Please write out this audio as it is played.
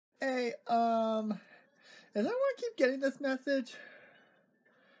does everyone keep getting this message?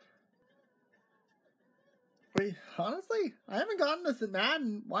 Wait, honestly, I haven't gotten this in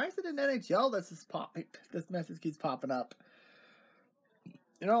Madden. Why is it in NHL this message keeps popping up?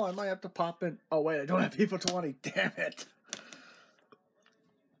 You know, I might have to pop in. Oh wait, I don't have people 20. Damn it.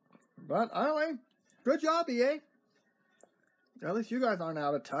 But anyway, good job, EA. At least you guys aren't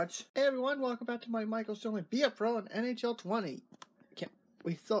out of touch. Hey everyone, welcome back to my Michael Schilling Be a Pro in NHL 20.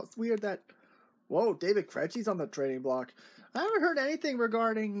 It's weird that... Whoa, David Krejci's on the trading block. I haven't heard anything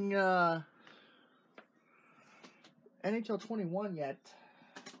regarding NHL 21 yet.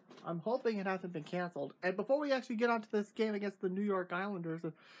 I'm hoping it hasn't been canceled. And before we actually get onto this game against the New York Islanders,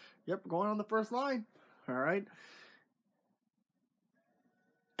 yep, going on the first line. All right.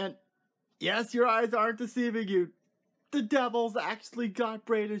 And yes, your eyes aren't deceiving you. The Devils actually got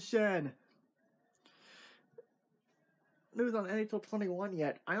Brayden Schenn. News on NHL 21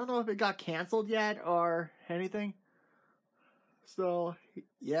 yet. I don't know if it got canceled yet or anything. So,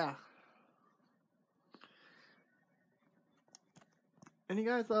 yeah. And you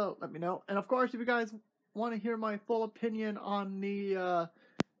guys, let me know. And of course, if you guys want to hear my full opinion on the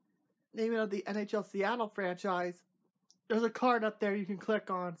naming of the NHL Seattle franchise, there's a card up there you can click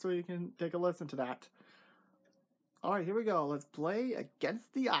on so you can take a listen to that. Alright, here we go. Let's play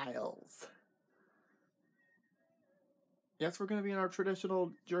against the Isles. Yes, we're going to be in our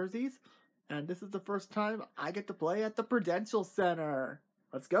traditional jerseys. And this is the first time I get to play at the Prudential Center.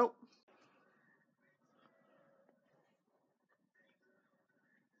 Let's go.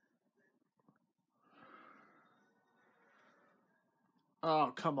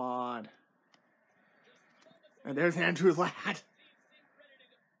 Oh, come on. And there's Andrew Ladd.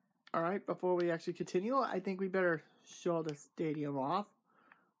 Alright, before we actually continue, I think we better show the stadium off.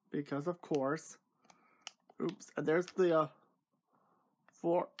 Because, of course... Oops, and there's the,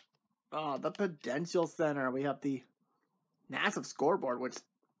 the Prudential Center. We have the massive scoreboard, which,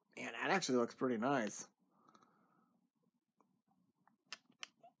 man, that actually looks pretty nice.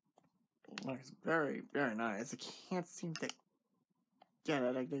 Looks very, very nice. I can't seem to get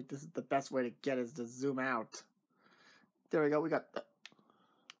it. I think this is the best way to get it is to zoom out. There we go. We got the...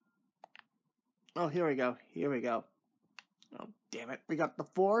 Oh, here we go. Here we go. Oh, damn it. We got the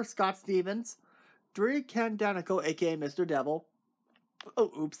 4, Scott Stevens. 3, Ken Danico, a.k.a. Mr. Devil.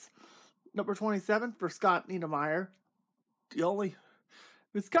 Oh, oops. Number 27 for Scott Niedermayer.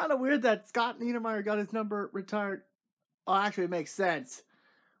 It's kind of weird that Scott Niedermayer got his number retired. Oh, actually, it makes sense.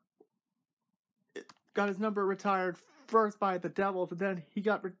 Got his number retired first by the Devils, and then he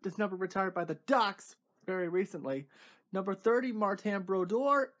got his number retired by the Ducks very recently. Number 30, Martin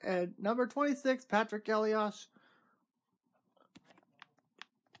Brodeur, and number 26, Patrick Elias.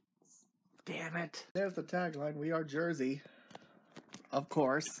 Damn it. There's the tagline. We are Jersey. Of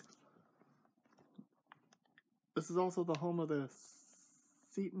course. This is also the home of the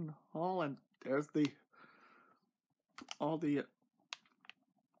Seton Hall, and there's all the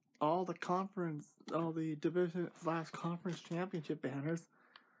division/conference championship banners.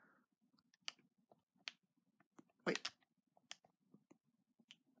 Wait.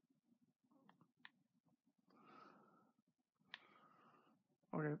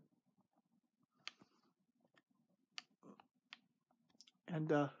 Okay. And,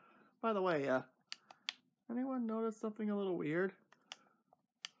 by the way, anyone notice something a little weird?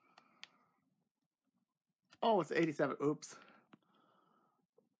 Oh, it's 87. Oops.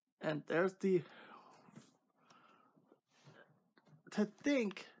 And there's the... To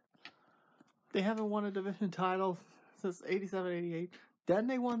think they haven't won a division title since 87-88. Then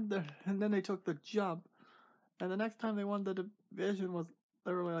they won and then they took the jump. And the next time they won the division was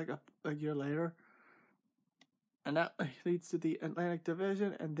literally like a year later. And that leads to the Atlantic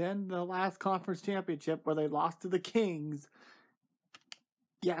Division, and then the last conference championship where they lost to the Kings.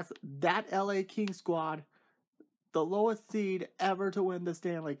 Yes, that LA Kings squad, the lowest seed ever to win the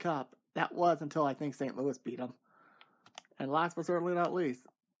Stanley Cup. That was until I think St. Louis beat them. And last but certainly not least,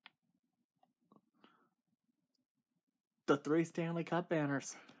 the 3 Stanley Cup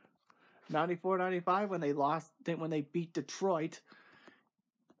banners. 94-95 when they beat Detroit,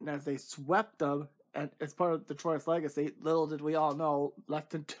 and as they swept them. And as part of Detroit's legacy, little did we all know, less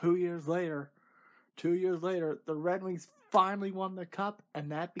than 2 years later, the Red Wings finally won the Cup, and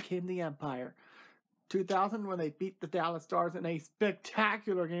that became the Empire. 2000, when they beat the Dallas Stars in a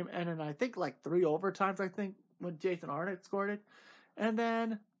spectacular game, and in, I think, like 3 overtimes, when Jason Arnott scored it. And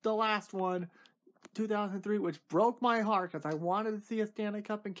then the last one, 2003, which broke my heart, because I wanted to see a Stanley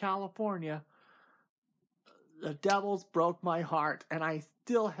Cup in California. The Devils broke my heart, and I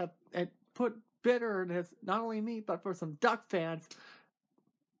still have put bitterness, not only me, but for some Duck fans,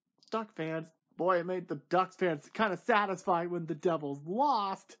 Duck fans, boy, it made the Ducks fans kind of satisfied when the Devils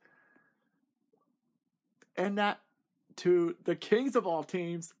lost. And that to the Kings of all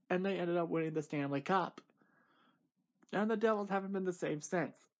teams, and they ended up winning the Stanley Cup. And the Devils haven't been the same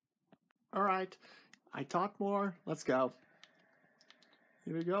since. All right, I talk more. Let's go.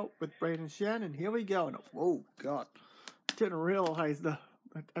 Here we go with Braden Shen, and here we go. And, oh, God. Didn't realize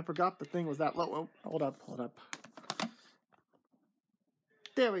I forgot the thing was that low. Oh, hold up.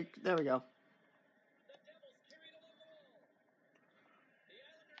 There we go.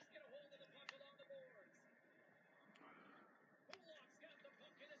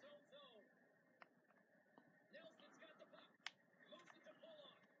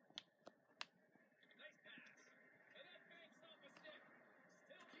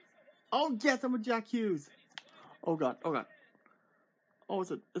 Oh, yes, I'm with Jack Hughes. Oh, God. Oh,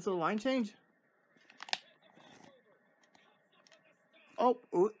 is it a line change? Oh,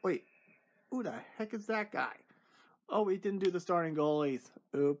 wait. Who the heck is that guy? Oh, we didn't do the starting goalies.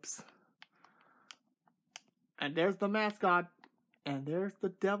 Oops. And there's the mascot. And there's the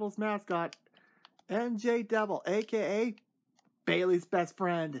Devils mascot. NJ Devil, a.k.a. Bailey's best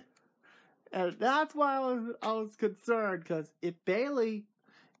friend. And that's why I was concerned, because if Bailey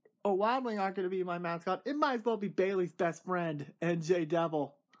or Wildling aren't going to be my mascot, it might as well be Bailey's best friend, NJ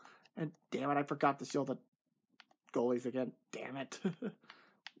Devil. And damn it, I forgot to show the goalies again. Damn it.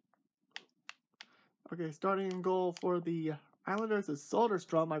 Okay, starting in goal for the Islanders is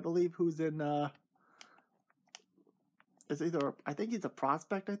Soderstrom, I believe, who's in, is either, I think he's a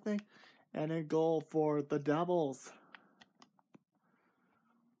prospect, I think. And in goal for the Devils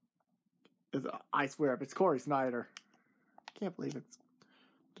is, I swear, if it's Corey Snyder. Can't believe it's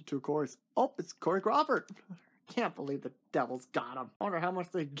the two Corys. Oh, it's Corey Crawford. Can't believe the Devils got him. I wonder how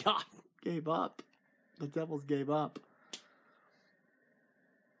much they gave up. The Devils gave up.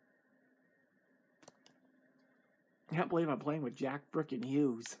 I can't believe I'm playing with Jack frickin'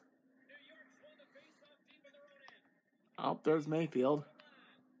 Hughes. Oh, there's Mayfield.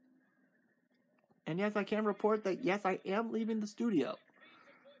 And yes, I can report that, yes, I am leaving the studio.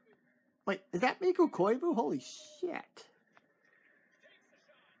 Wait, is that Mikko Koivu? Holy shit.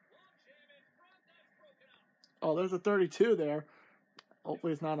 Oh, there's a 32 there.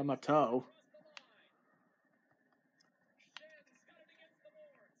 Hopefully it's not on my toe.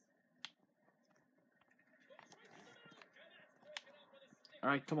 All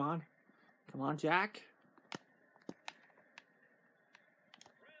right, come on. Come on, Jack.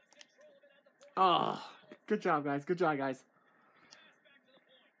 Oh, good job, guys. Good job, guys.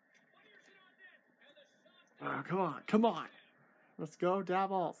 Oh, come on. Come on. Let's go,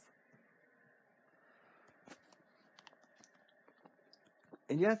 Devils.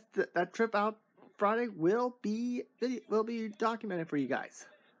 And yes, that trip out Friday will be documented for you guys.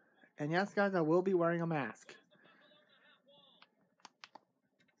 And yes, guys, I will be wearing a mask.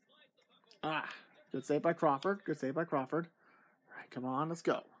 Ah, good save by Crawford. Good save by Crawford. All right, come on, let's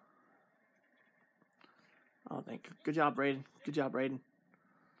go. Oh, thank you. Good job, Braden. Good job, Braden.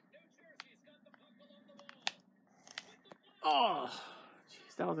 Oh,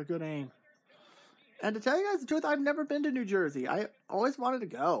 jeez, that was a good aim. And to tell you guys the truth, I've never been to New Jersey. I always wanted to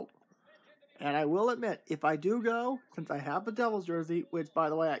go. And I will admit, if I do go, since I have the Devils jersey, which, by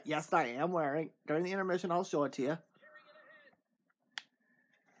the way, yes, I am wearing, during the intermission, I'll show it to you.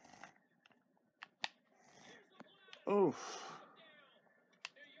 Oof.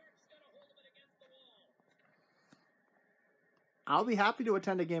 I'll be happy to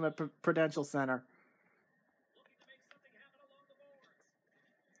attend a game at Prudential Center.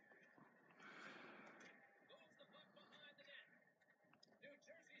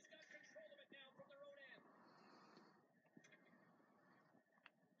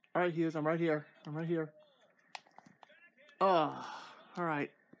 All right, Hughes, I'm right here. I'm right here. Oh, all right.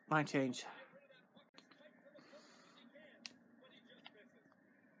 Line change.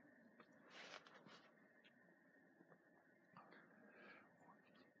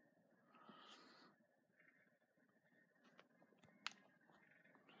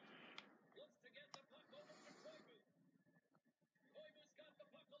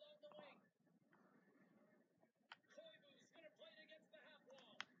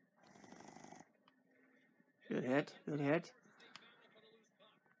 Good hit. Good hit.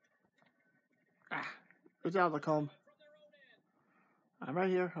 Ah, good job, Lacombe. I'm right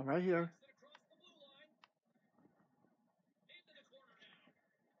here. I'm right here.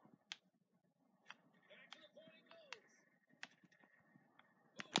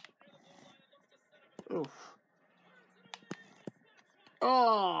 Oof.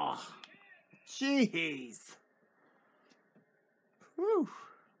 Oh, jeez. Whew.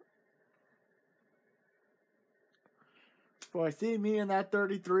 Boy, seeing me in that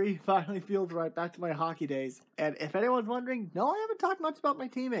 33 finally feels right back to my hockey days. And if anyone's wondering, no, I haven't talked much about my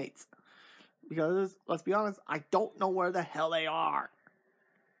teammates. Because, let's be honest, I don't know where the hell they are.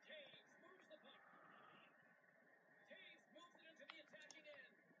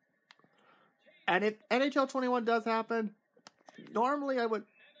 And if NHL 21 does happen, normally I would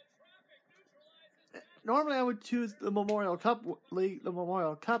choose the Memorial Cup League, the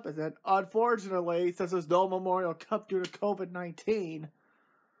Memorial Cup as it. Unfortunately, since there's no Memorial Cup due to COVID-19,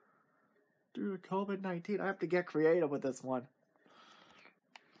 I have to get creative with this one.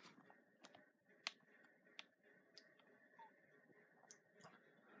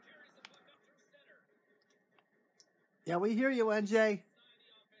 Yeah, we hear you, NJ.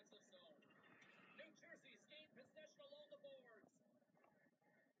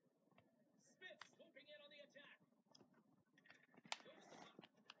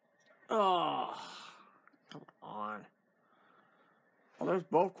 Oh, come on. Well, there's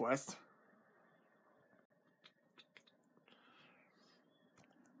Boquist.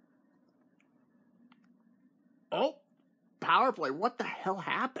 Oh, power play. What the hell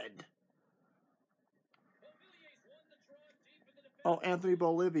happened? Oh, Anthony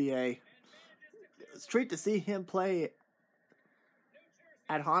Bolivier. It's a treat to see him play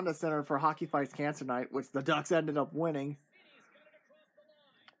at Honda Center for Hockey Fights Cancer Night, which the Ducks ended up winning.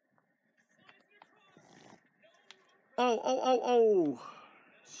 Oh.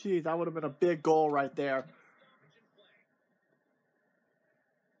 Jeez, that would have been a big goal right there.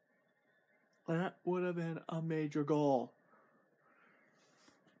 That would have been a major goal.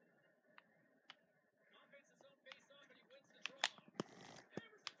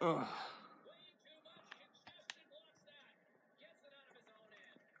 Ugh.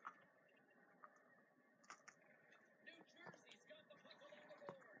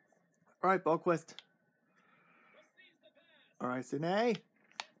 All right, Boquist. All right, Sine.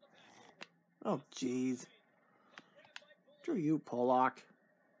 Oh, jeez. Screw you, Pollock.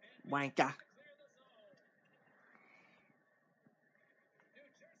 Wanka.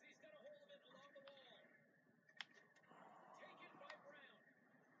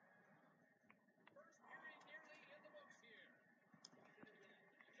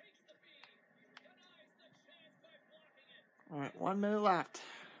 All right, 1 minute left.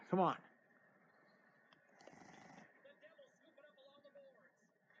 Come on.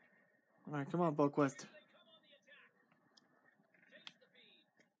 All right, come on, Boquist.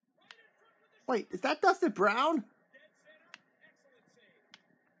 Wait, is that Dustin Brown?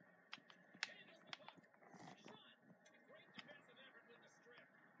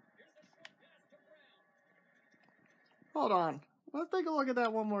 Hold on. Let's take a look at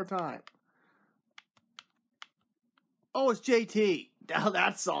that one more time. Oh, it's JT. Now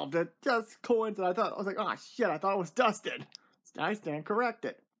that solved it. Just coincidence. I was like, oh shit, I thought it was Dustin. I stand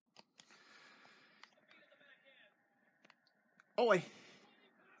corrected. Oh, wait.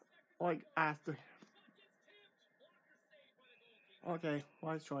 Like, after. Okay,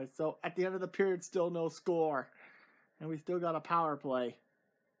 wise choice. So, at the end of the period, still no score. And we still got a power play.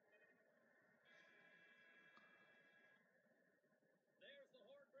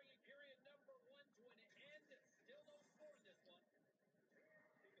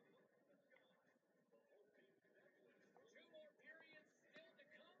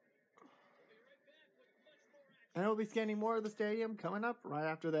 And we'll be scanning more of the stadium coming up right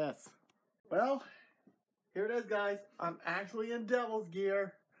after this. Well, here it is, guys. I'm actually in Devil's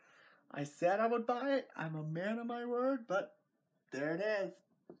gear. I said I would buy it. I'm a man of my word, but there it is.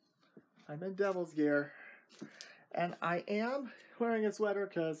 I'm in Devil's gear. And I am wearing a sweater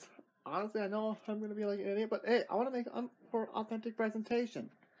because, honestly, I know I'm going to be like an idiot, but hey, I want to make for authentic presentation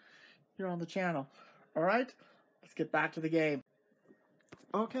here on the channel. All right, let's get back to the game.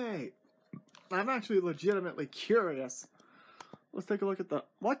 Okay, I'm actually legitimately curious. Let's take a look at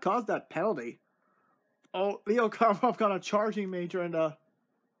what caused that penalty. Oh, Leo Karpov got a charging major and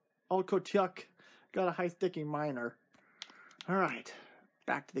Old Kotyuk got a high-sticking minor. All right,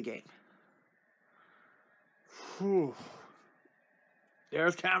 back to the game. Whew.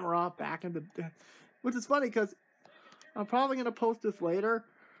 There's Kamarov back in the... Which is funny because I'm probably going to post this later.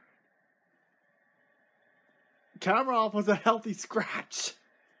 Kamarov was a healthy scratch.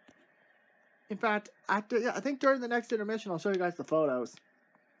 In fact, I think during the next intermission, I'll show you guys the photos.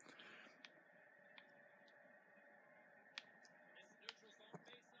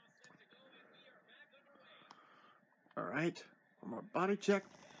 All right. One more body check.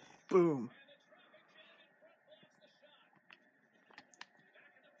 Boom.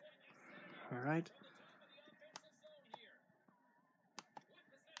 All right.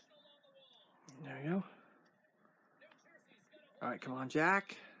 There you go. right, come on,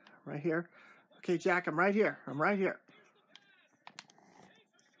 Jack. Right here. Okay, Jack, I'm right here. I'm right here.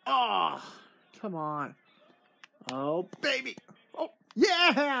 Oh, come on. Oh, baby. Oh,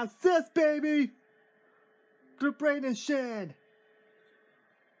 yeah, sis, baby. Good brain and shin.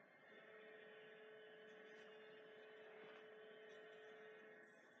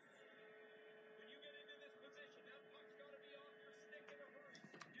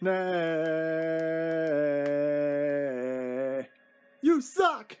 Nay. You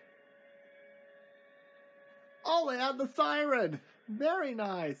suck. Oh, they had the siren. Very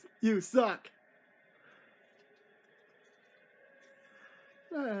nice. You suck.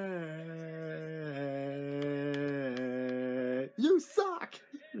 You suck.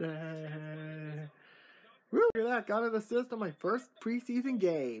 Woo, look at that. Got an assist on my first preseason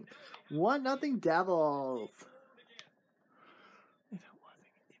game. 1-0 Devils.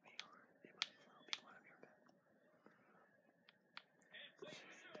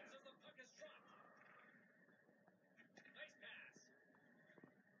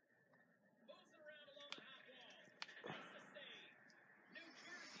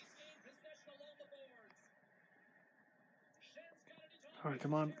 All right,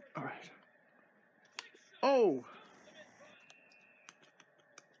 come on. All right. Oh.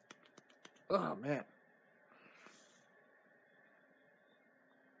 Oh, man.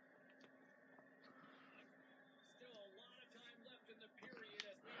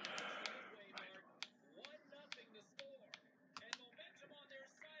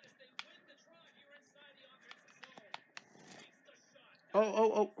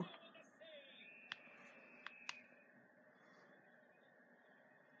 Oh.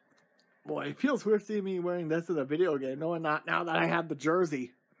 Boy, it feels weird seeing me wearing this in a video game, knowing not now that I have the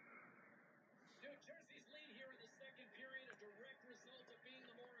jersey.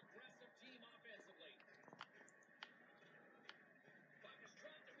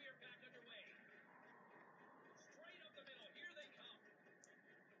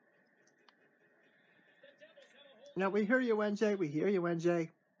 Now, we hear you, NJ. We hear you, NJ.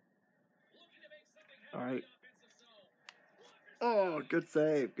 All right. Oh, good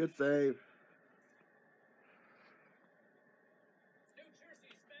save. Good save.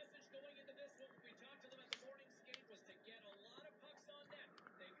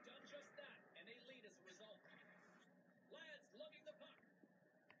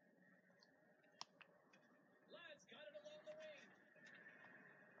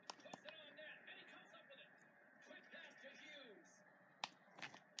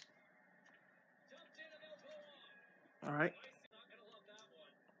 All right.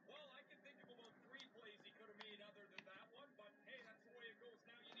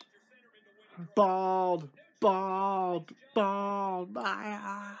 Bald. My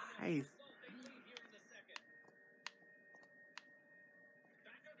eyes.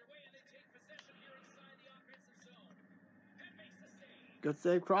 Good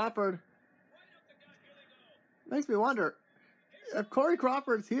save, Crawford. Makes me wonder, if Corey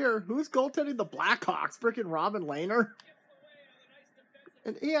Crawford's here, who's goaltending the Blackhawks? Freaking Robin Lehner.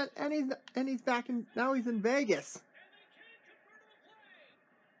 And he's back in, now he's in Vegas.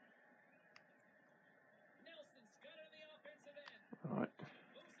 All right.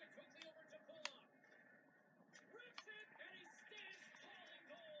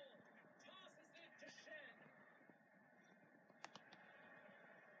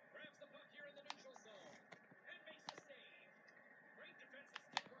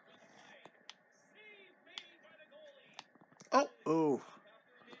 Oh.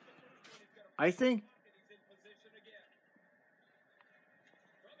 Icing?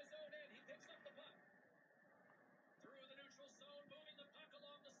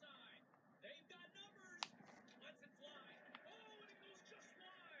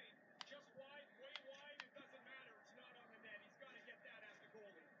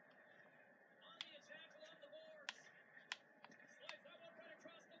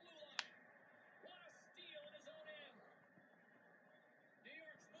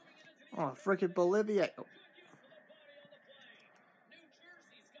 Oh, freaking Bolivia. Oh.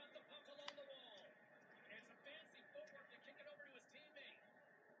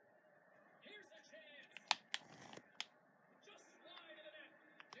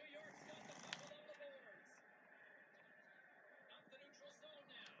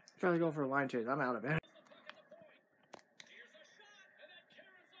 Trying to go for a line change. I'm out of it.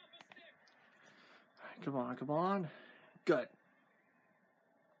 Come on. Good.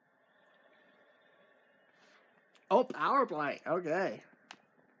 Oh, power play. Okay.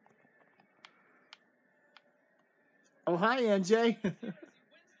 Oh, hi, NJ.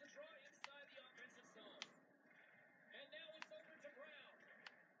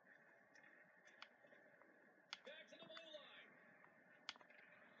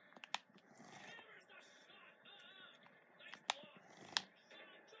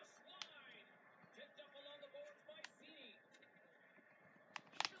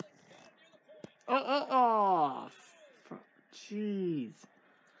 Oh, jeez.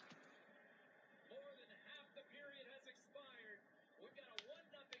 More than half the period has expired. We've got a 1-0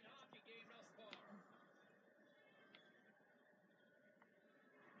 hockey game thus far.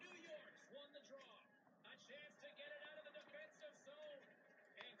 New York's won the draw. A chance to get it out of the defensive zone.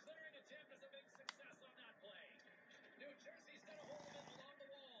 And clearing attempt is a big success on that play. New Jersey's got a hold of it along the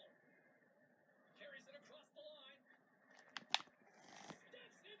wall. Carries it across the line.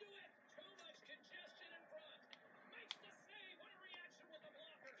 Steps into it. Too much congestion in front. Makes the save. What a reaction with the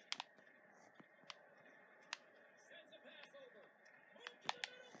blocker. Sends a pass over. Move to the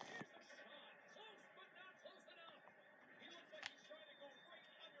middle. Here's a shot. Close, but not close enough. He looks like he's trying to go right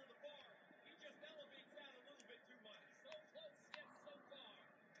under the bar. He just elevates out a little bit too much. So close, yet so far.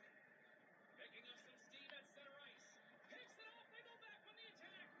 Picking up some steam at center ice. Picks it off. They go back on the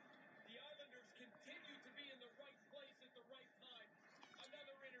attack. The Islanders continue to be in the right place at the right time.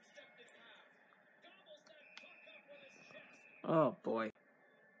 Another intercepted pass. Gobbles that puck up with his chest. Oh, boy.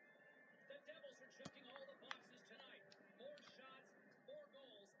 The Devils are checking all the boxes tonight. 4 shots, 4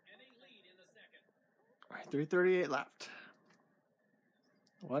 goals, and a lead in the second. All right, 3:38 left.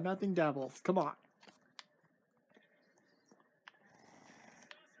 1-0 Devils. Come on.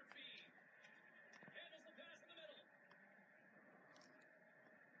 Saucer feed. Handles the pass in the middle.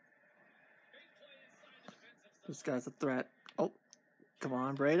 Big play inside the defensive zone. This guy's a threat. Oh, come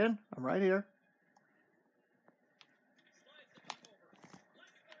on, Braden. I'm right here. Slides the puck over.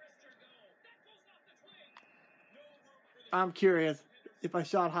 Lets the wrister go. That goes off the twing. No room for the I'm curious. If I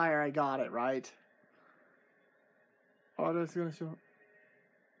shot higher, I got it, right? Oh, that's gonna show.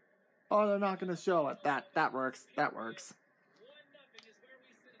 Oh, they're not gonna show it. That works. That works. 1-0 is where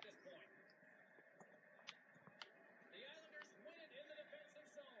we sit at this point. The Islanders win it in the defensive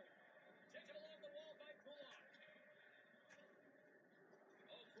zone. Taken along the wall by Pullock.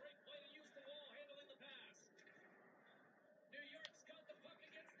 Oh, great play to use the wall, handling the pass. New York's got the puck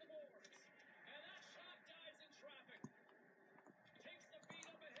against the boards. And that shot dies in traffic. Takes the feed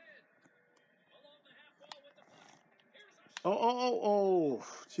up ahead. Along the half wall with the puck. Here's a shot. Oh.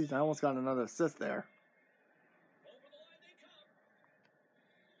 Jeez, I almost got another assist there. Over the line they come.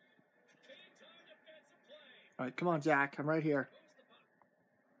 Big time defensive play. All right, come on, Jack. I'm right here. Moves the puck.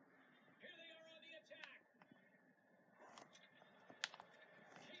 Here they are on the attack.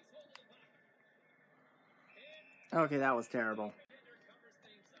 Keeps hold of the puck. And Okay, that was terrible. defender covers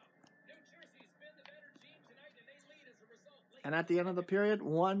things up. New Jersey's been the better team tonight, and they lead as a result. Late And at the end of the period,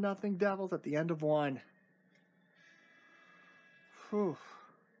 1-0 Devils at the end of one. Whew.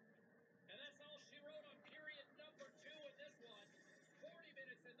 And that's all she wrote on period number 2 in this one. 40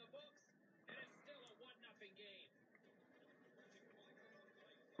 minutes in the books, and it's still a 1-0 game.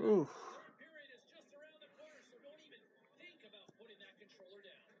 Ooh. Third period is just around the corner, so don't even think about putting that controller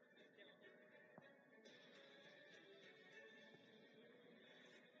down.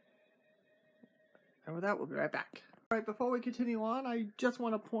 And with that, we'll be right back. All right, before we continue on, I just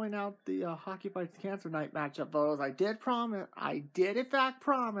want to point out the Hockey Fights Cancer Night matchup photos. I did in fact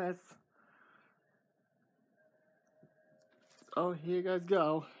promise. Oh, here you guys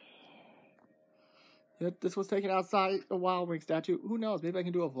go. This was taken outside the Wild Wing statue. Who knows? Maybe I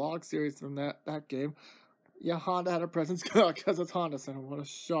can do a vlog series from that game. Yeah, Honda had a presence because it's Honda Center. What a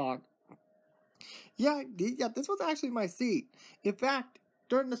shock. Yeah, this was actually my seat. In fact,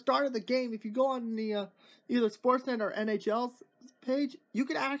 during the start of the game, if you go on the either Sportsnet or NHL's page, you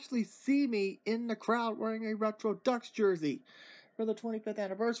could actually see me in the crowd wearing a Retro Ducks jersey for the 25th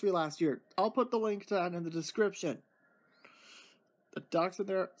anniversary last year. I'll put the link to that in the description. The Ducks in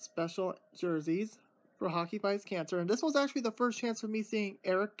their special jerseys for Hockey Fights Cancer. And this was actually the first chance for me seeing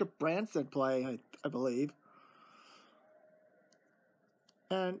Eric Branson play, I believe.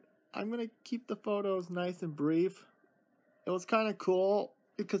 And I'm going to keep the photos nice and brief. It was kind of cool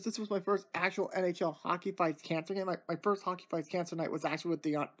because this was my first actual NHL Hockey Fights Cancer game. My first Hockey Fights Cancer night was actually with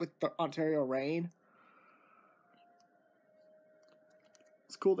the Ontario Reign.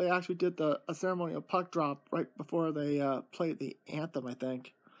 It's cool. They actually did a ceremonial puck drop right before they played the anthem, I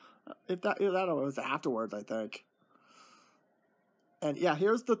think. If that was afterwards, I think. And yeah,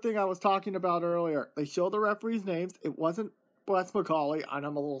 here's the thing I was talking about earlier. They showed the referees' names. It wasn't Wes McCauley, and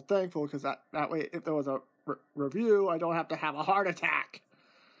I'm a little thankful because that way, if there was a review, I don't have to have a heart attack.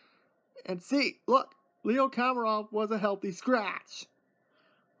 And see, look, Leo Komarov was a healthy scratch,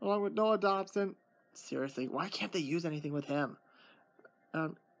 along with Noah Dobson. Seriously, why can't they use anything with him?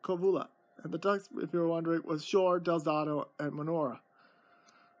 And Kovula. And the Ducks, if you were wondering, was Shore, Delzato, and Monora.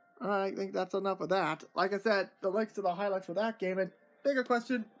 Alright, I think that's enough of that. Like I said, the links to the highlights for that game, and bigger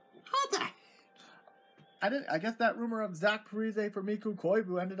question, I guess that rumor of Zach Parise for Mikko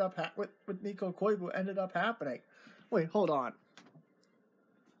Koivu ended up with Mikko Koivu ended up happening. Wait, hold on.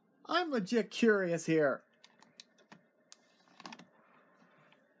 I'm legit curious here.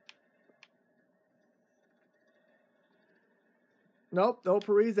 Nope, no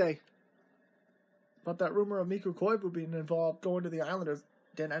Parise. But that rumor of Mikko Koivu being involved going to the Islanders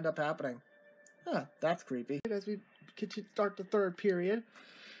didn't end up happening. Huh, that's creepy. As we start the third period,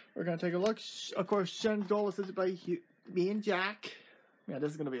 we're going to take a look. Of course, Shen's goal is by me and Jack. Yeah,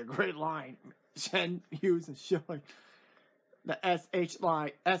 this is going to be a great line. Shen, Hughes, and Schilling. The S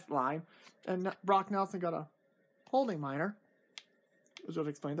line. And Brock Nelson got a holding minor, which would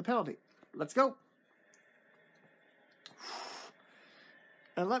explain the penalty. Let's go.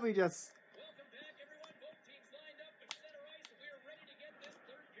 And let me just... Welcome back, everyone. Both teams lined up at center ice, and we are ready to get this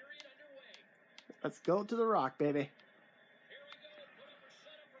third period underway. Let's go to the rock, baby. Here we go. Put up or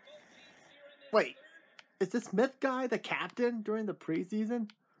shut up for both teams here in this Wait, third. is this Smith guy the captain during the preseason?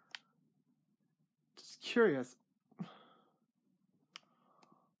 Just curious.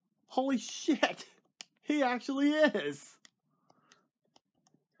 Holy shit! He actually is!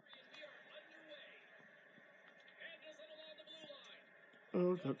 We are underway. Anderson along the blue line.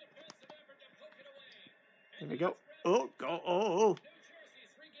 Okay. Defensive effort to poke it away. Here we go. Oh, go. Oh. New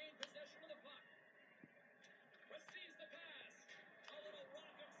Jersey's regained possession of the puck. Receives the pass. A little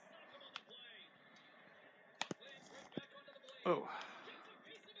rocket sock him on the play. Puck lands right back onto the blade. Oh. Gets a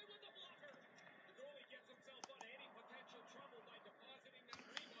piece of it with the blocker. The goalie gets himself out of any potential trouble by depositing that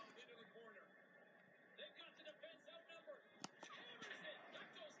rebound into the corner. They've got the defense outnumbered. Hammers it. That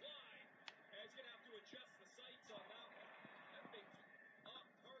goes wide. He's going to have to adjust the sights on that one. That thing's off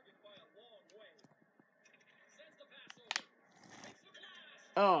target by a long way. Sends the pass over. Makes the blast.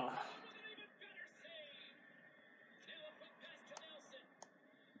 Oh. With an even better save. Now a quick pass to Nelson.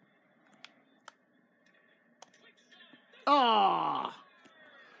 Quick shot. Ah.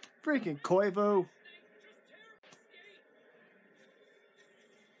 Freaking Koivu.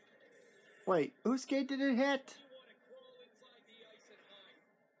 Wait, whose skate did it hit?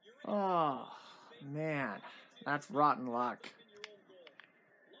 Oh, man. That's rotten luck.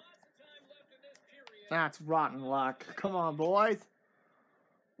 That's rotten luck. Come on, boys.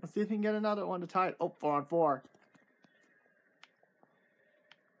 Let's see if we can get another one to tie it. Oh, 4-on-4.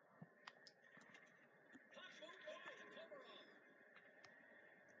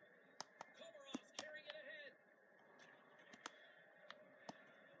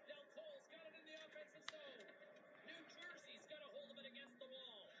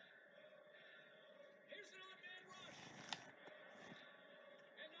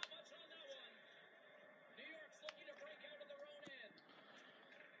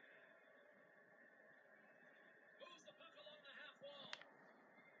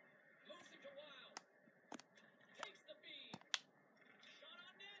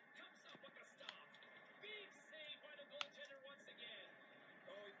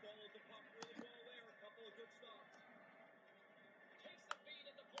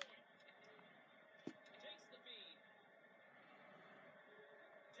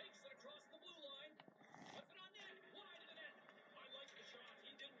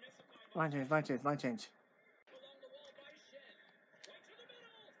 Line change. Along the wall by Shen. Right to the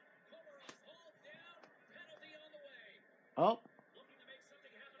middle. Komarov's hauled down. Penalty on the way. Oh. Looking to make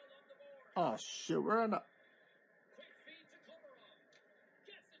something happen along the board. Oh, shoot. We're in a... Quick feed to Komarov.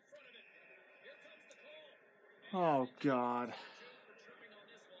 Gets in front of it. Here comes the call. Oh, God. For tripping on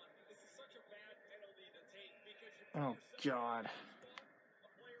this one. This is such a bad penalty to take because you Oh, God. a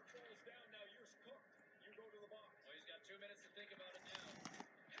player falls down. Now you're cooked. You go to the box. Well, he's got 2 minutes to think about it now.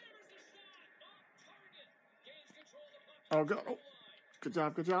 Hammers the shot off target. Gains control of the puck. Oh, God. Oh. Good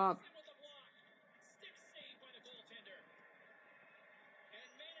job. Good job. With the block. Stick save by the goaltender. And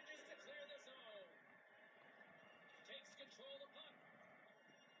manages to clear the zone. Takes control of the puck.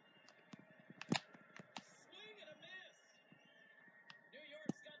 Swing and a miss. New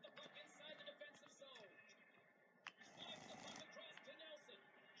York's got the puck inside the defensive zone. Slides the puck across to Nelson.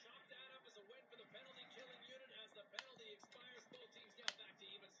 Chalked that up as a win for the penalty killing unit as the penalty expires. Both teams now back to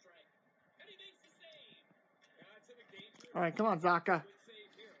even strength. And he makes the save. That's in a danger. All right, come on, Zaka. Good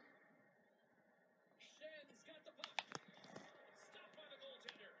save here. Shen's got the puck. Stopped by the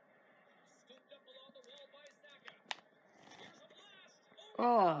goaltender. Scooped up along the wall by Zaka. Here's a blast.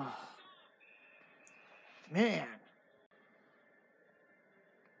 Oh, man.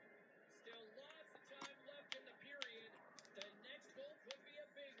 Still lots of time left in the period. The next goal could be a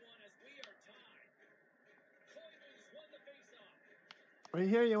big one as we are tied. Koivu's won the faceoff.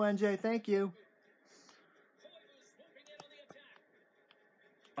 We hear you, NJ. Thank you. Koivu's swooping in on the attack.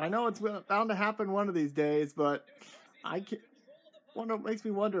 I know it's bound to happen one of these days, but I can't. Wonder makes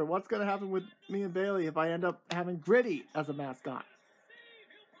me wonder what's gonna happen with me and Bailey if I end up having Gritty as a mascot.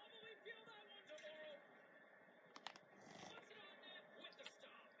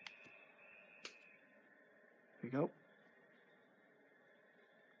 There you go.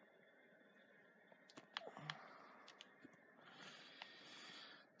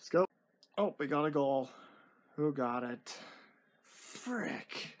 Let's go. Oh, we got a goal. Who got it?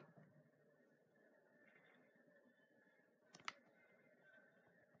 Frick.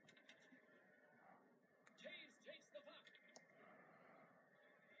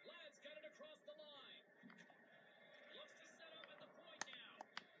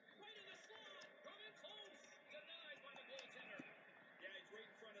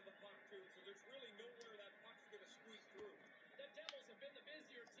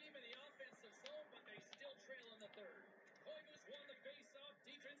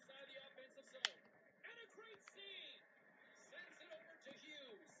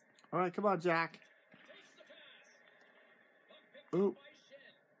 All right, come on, Jack. Ooh.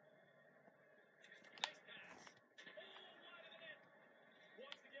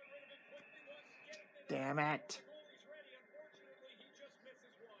 Damn it.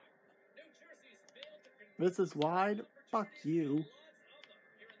 This is wide. Fuck you.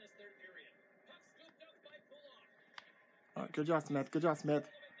 All right, good job, Smith. Good job, Smith.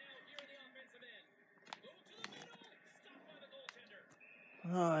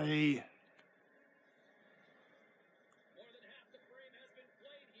 Aye.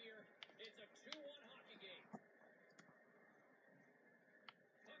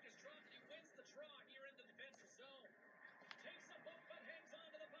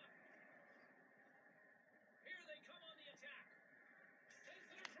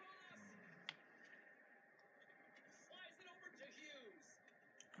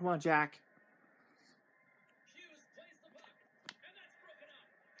 Come on, Jack.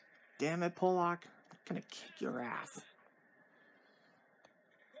 Damn it, Pollock. I'm gonna kick your ass.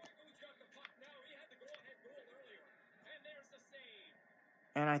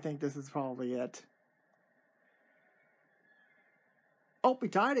 And I think this is probably it. Oh, we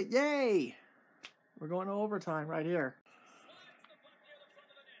tied it. Yay! We're going to overtime right here.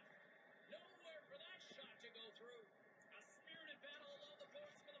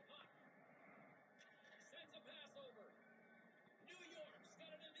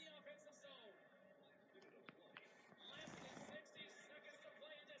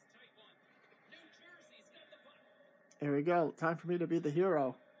 Here we go. Time for me to be the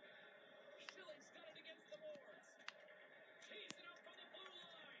hero.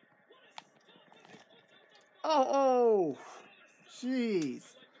 Oh, jeez.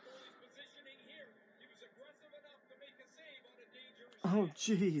 Oh,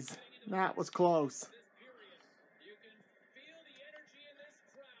 jeez. That was close.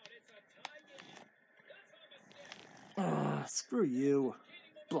 Screw you.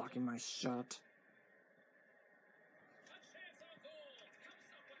 Blocking my shot.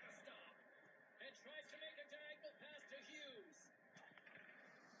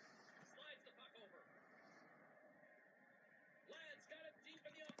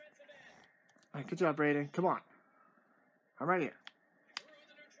 All right, good job, Brady. Come on. I'm right here.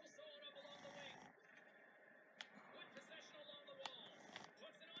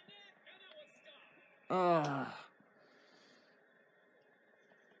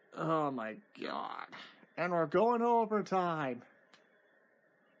 Oh my God. And we're going overtime.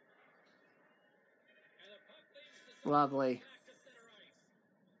 Lovely.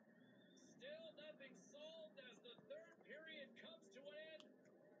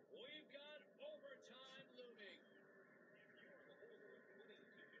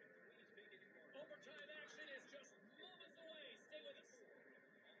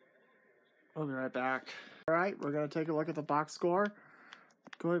 We'll be right back. All right, we're going to take a look at the box score.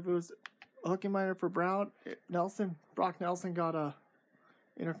 Koivu's hooking minor for Brown. Brock Nelson got a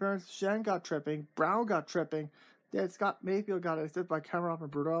interference. Shen got tripping. Brown got tripping. Then Scott Mayfield got assisted by Cameron and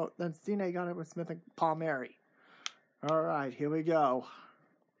Bruno. Then Cine got it with Smith and Palmieri. All right, here we go.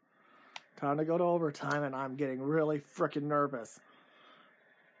 Time to go to overtime, and I'm getting really freaking nervous.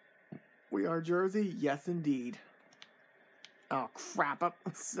 We are Jersey? Yes, indeed. Oh, crap. Up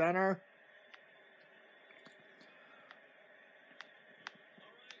center.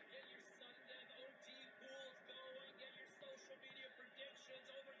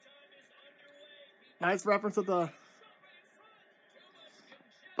 Nice reference to the...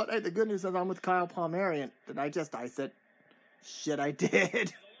 But hey, the good news is I'm with Kyle Palmieri. And did I just ice it? Shit, I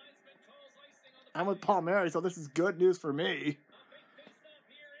did. I'm with Palmieri, so this is good news for me.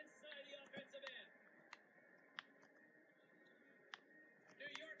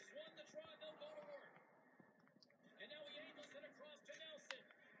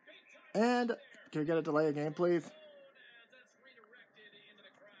 And can we get a delay of game, please? As that's redirected into the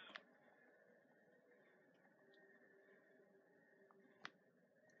crowd.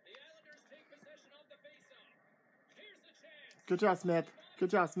 The Islanders take possession of the faceoff. Here's the chance. Good job, Smith. Good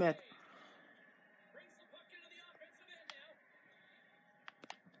job, Smith. Brings the puck into the offensive end now.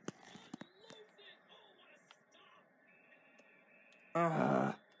 Unloads it. Oh, what a stop.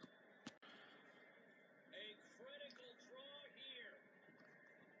 A critical draw here.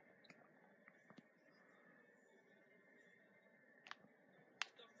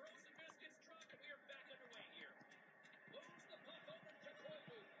 The frozen biscuits drop, and we are back underway here. Moves the puck over to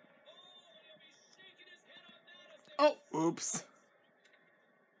Koivu. Oh, and he'll be shaking his head on that as they Oh, oops.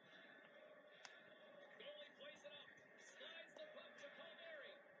 goalie plays it up. Slides the puck to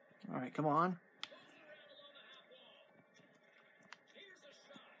Palmieri. All right, come on. Moves it around along the half wall. Here's a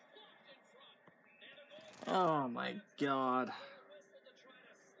shot. Blocked in front. And the goalie Oh, my God. whistle to try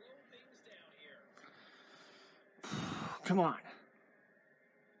to slow things down here. Come on.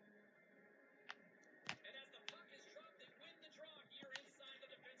 And as the puck is dropped, they win the draw here inside the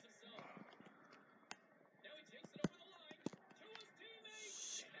defensive zone. Now he takes it over the line to his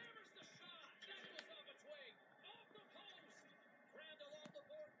teammate. Hammers the shot. That was off a twig. Off the post. Grabbed along the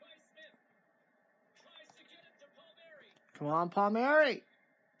board by Smith. Tries to get it to Palmieri. Come on, Palmieri.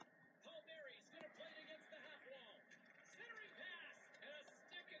 Palmieri's going to play it against the half wall. Centering pass. And a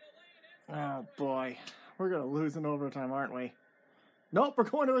stick in the lane. Oh, boy. We're going to lose in overtime, aren't we? Nope, we're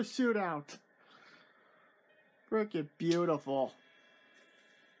going to a shootout. Freaking beautiful.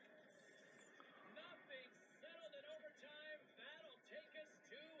 Nothing settled in overtime. That'll take us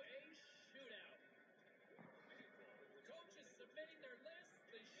to a shootout. The coach is submitting their list.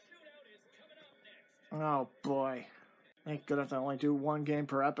 The shootout is coming up next. Oh, boy. Thank goodness I only do one game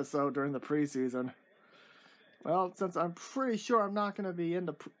per episode during the preseason. Well, since I'm pretty sure I'm not going to be in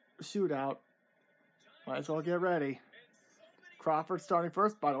the shootout, might as well get ready. Crawford starting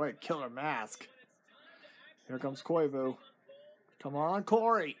first. By the way, killer mask. Here comes Koivu. Come on,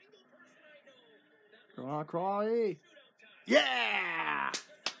 Corey. Come on, Corey. Yeah!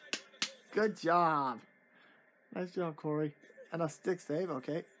 Good job. Nice job, Corey. And a stick save,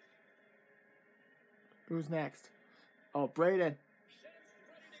 okay. Who's next? Oh, Braden.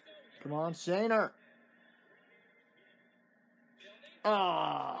 Come on, Shaner.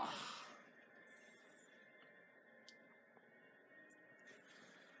 Oh.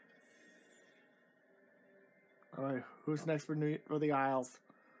 All right, who's next for the Isles?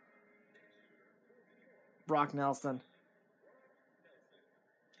 Brock Nelson.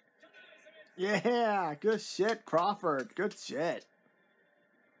 Yeah, good shit, Crawford. Good shit.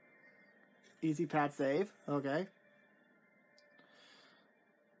 Easy pad save. Okay.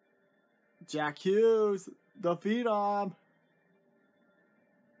 Jack Hughes, the phenom. Well,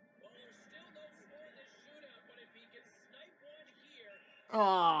 there's still no score in this shootout, but if he can snipe one here,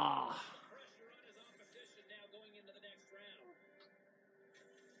 Ah. pressure on his opposition now going into the next round.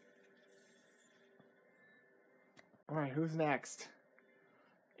 All right, who's next?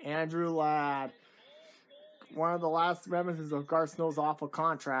 Andrew Ladd. One of the last reminiscences of Garth Snow's awful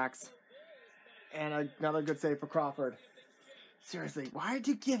contracts. And another good save for Crawford. Seriously, why did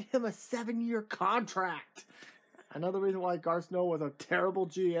you give him a 7-year contract? Another reason why Garth Snow was a terrible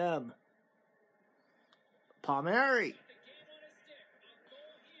GM. Palmieri. The game on his stick, a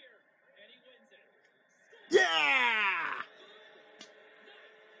goal here, and he wins it. Yeah!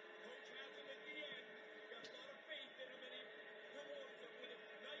 Coach has him at the end. Got a lot of faith in him, and he rewards him with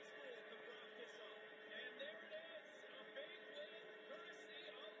a nice goal to wrap this up. And there it is, a big win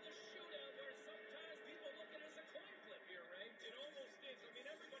courtesy of the shootout, where sometimes people look at it as a coin flip here, right? It almost is. I mean,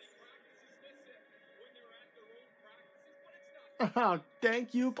 everybody practices this when they're at their own practices, but it's not Oh,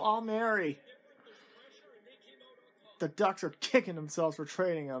 thank you, Palmieri. different. There's pressure, and they came out on top. The Ducks are kicking themselves for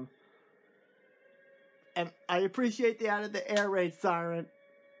trading him. And I appreciate they added the air raid siren.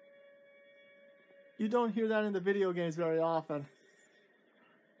 You don't hear that in the video games very often.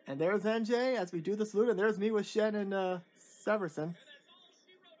 And there's NJ as we do the salute. And there's me with Shen and Severson. And that's all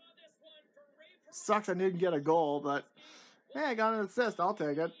she wrote on this one for Ray from Sucks I didn't get a goal, but hey, I got an assist. I'll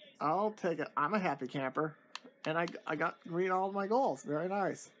take it. I'll take it. I'm a happy camper. And I got green all of my goals. Very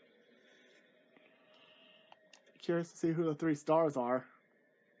nice. Curious to see who the 3 stars are.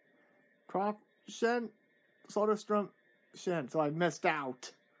 Shen, Soderstrom, Shen. So I missed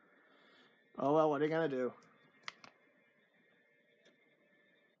out. Oh well, what are you gonna do?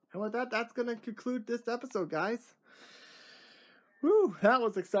 And with that, that's gonna conclude this episode, guys. Whew, that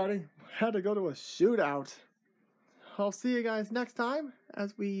was exciting. Had to go to a shootout. I'll see you guys next time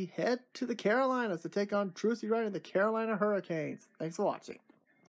as we head to the Carolinas to take on Trucy Wright and the Carolina Hurricanes. Thanks for watching.